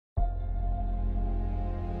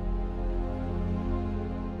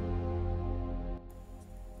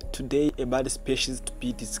Today a bird species to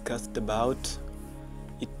be discussed about,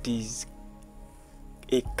 it is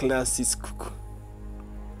a KLASS'S cuckoo.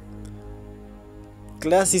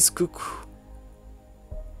 KLASS'S cuckoo.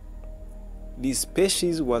 This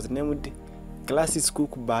species was named KLASS'S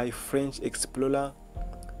cuckoo by French explorer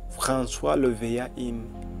François Leveilleur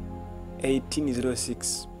in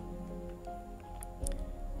 1806.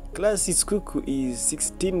 KLASS'S cuckoo is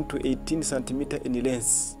 16 to 18 cm in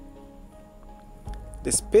length.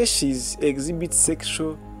 The species exhibits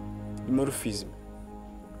sexual dimorphism.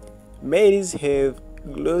 Males have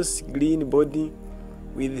glossy green body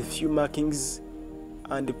with few markings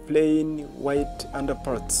and plain white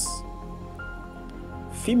underparts.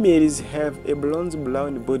 Females have a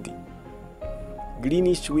bronze-brown body,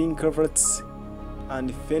 greenish wing coverts,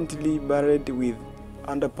 and faintly barred with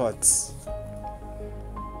underparts.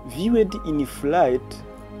 Viewed in flight,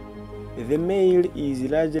 the male is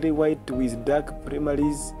largely white with dark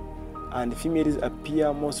primaries, and females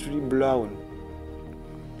appear mostly brown.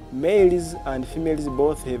 Males and females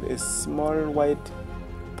both have a small white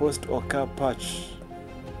post-occur patch.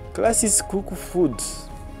 KLASS'S cuckoo foods.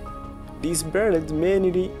 These birds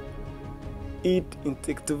mainly eat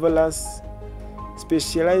insectivorous,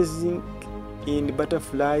 specializing in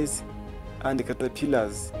butterflies and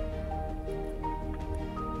caterpillars.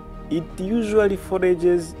 It usually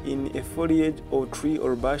forages in a foliage or tree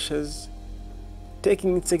or bushes,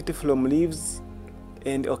 taking insect from leaves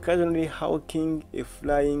and occasionally hawking a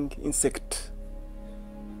flying insect.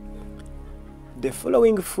 The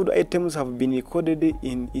following food items have been recorded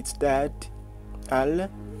in its diet are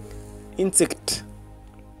insects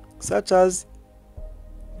such as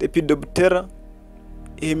Lepidoptera,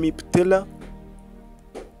 Hemiptera,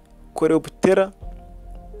 Coleoptera,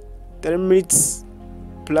 termites,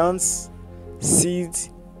 plants, seeds,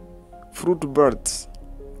 fruit birds.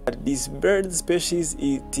 This bird species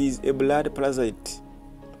is a blood parasite,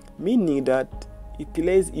 meaning that it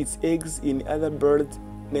lays its eggs in other birds'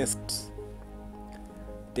 nests.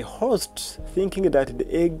 The host, thinking that the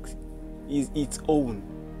egg is its own,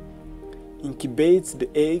 incubates the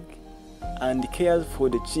egg and cares for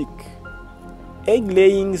the chick.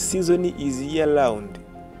 Egg-laying season is year-round,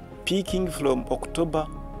 peaking from October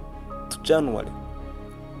to January.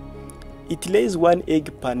 It lays one egg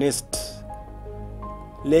per nest,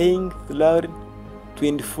 laying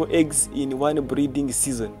 24 eggs in one breeding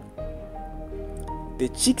season. The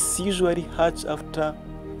chicks usually hatch after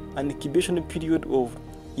an incubation period of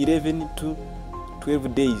 11 to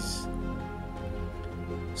 12 days.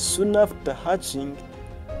 Soon after hatching,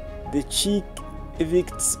 the chick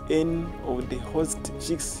evicts any of the host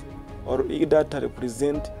chicks or egg that are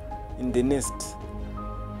present in the nest.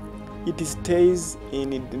 It stays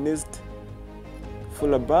in the nest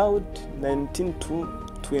for about 19 to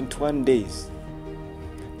 21 days,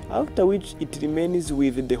 after which it remains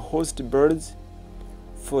with the host birds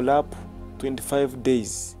for up 25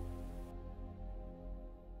 days.